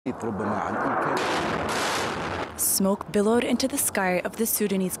Smoke billowed into the sky of the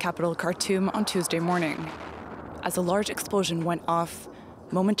Sudanese capital Khartoum on Tuesday morning as a large explosion went off,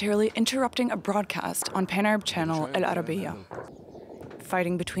 momentarily interrupting a broadcast on Pan-Arab channel Al-Arabiya.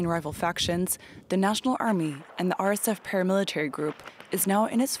 Fighting between rival factions, the National Army and the RSF paramilitary group is now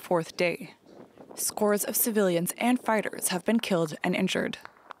in its fourth day. Scores of civilians and fighters have been killed and injured.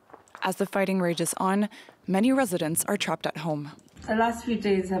 As the fighting rages on, many residents are trapped at home. The last few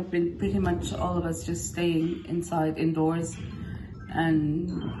days have been pretty much all of us just staying inside, indoors, and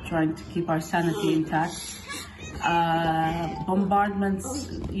trying to keep our sanity intact.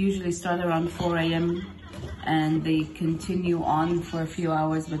 Bombardments usually start around 4 a.m. and they continue on for a few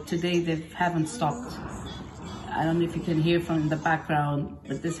hours, but today they haven't stopped. I don't know if you can hear from the background,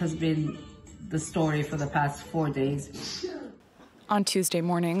 but this has been the story for the past 4 days. On Tuesday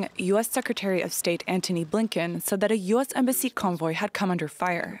morning, U.S. Secretary of State Antony Blinken said that a U.S. embassy convoy had come under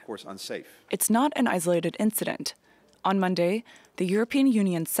fire. Of course, unsafe. It's not an isolated incident. On Monday, the European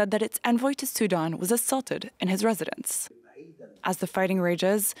Union said that its envoy to Sudan was assaulted in his residence. As the fighting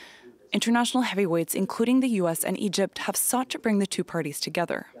rages, international heavyweights, including the U.S. and Egypt, have sought to bring the two parties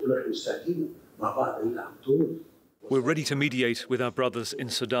together. We're ready to mediate with our brothers in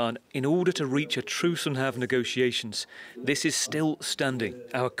Sudan in order to reach a truce and have negotiations. This is still standing.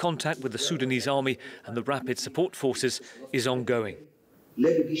 Our contact with the Sudanese army and the rapid support forces is ongoing.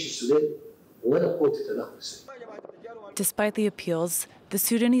 Despite the appeals, the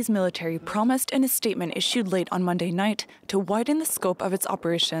Sudanese military promised in a statement issued late on Monday night to widen the scope of its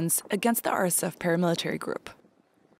operations against the RSF paramilitary group.